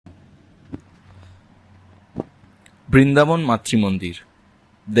Brindaban Matri Mandir.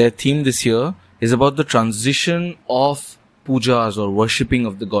 Their theme this year is about the transition of pujas or worshipping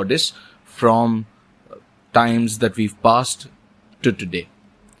of the goddess from times that we've passed to today.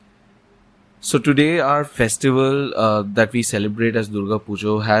 So today our festival that we celebrate as Durga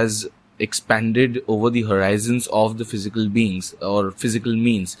Puja has expanded over the horizons of the physical beings or physical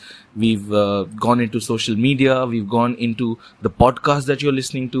means. We've gone into social media, we've gone into the podcast that you're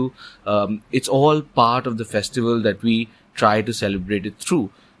listening to. It's all part of the festival that we try to celebrate it through.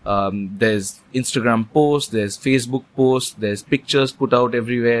 There's Instagram posts, there's Facebook posts, there's pictures put out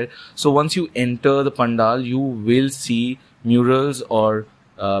everywhere. So once you enter the pandal, you will see murals or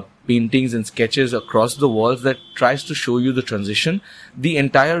paintings and sketches across the walls that tries to show you the transition. The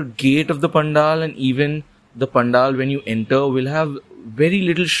entire gate of the pandal and even the pandal when you enter will have very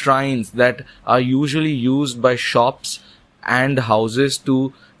little shrines that are usually used by shops and houses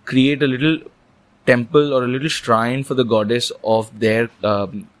to create a little temple or a little shrine for the goddess of their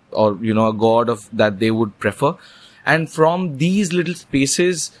or a god of that they would prefer. And from these little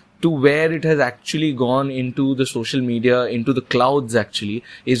spaces to where it has actually gone into the social media, into the clouds actually,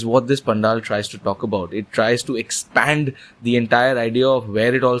 is what this pandal tries to talk about. It tries to expand the entire idea of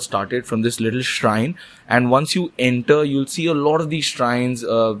where it all started from this little shrine. And once you enter, you'll see a lot of these shrines,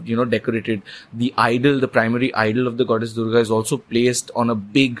 decorated. The idol, the primary idol of the goddess Durga is also placed on a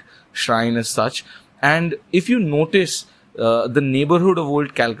big shrine as such. And if you notice, the neighborhood of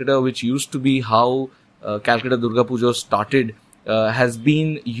old Calcutta, which used to be how Calcutta Durga Puja started, has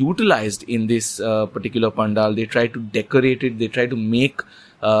been utilized in this particular pandal. They try to decorate it. They try to make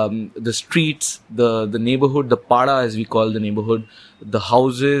the streets, the neighborhood, the pada as we call the neighborhood, the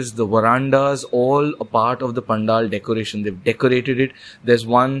houses, the verandas, all a part of the pandal decoration. They've decorated it. There's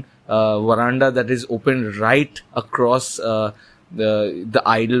one veranda that is open right across the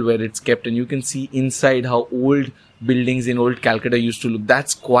idol where it's kept, and you can see inside how old buildings in old Calcutta used to look.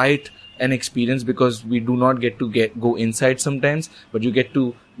 That's quite an experience because we do not get to go inside sometimes, but you get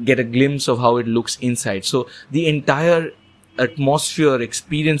to get a glimpse of how it looks inside. So the entire atmosphere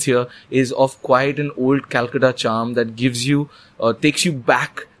experience here is of quite an old Calcutta charm that gives you takes you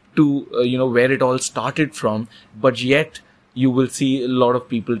back to where it all started from, but yet you will see a lot of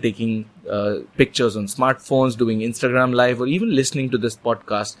people taking pictures on smartphones, doing Instagram live, or even listening to this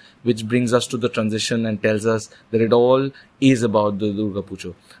podcast, which brings us to the transition and tells us that it all is about the Durga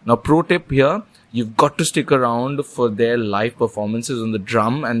Puja. Now, pro tip here, you've got to stick around for their live performances on the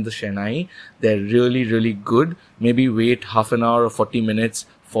drum and the Shehnai. They're really, really good. Maybe wait half an hour or 40 minutes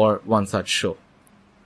for one such show.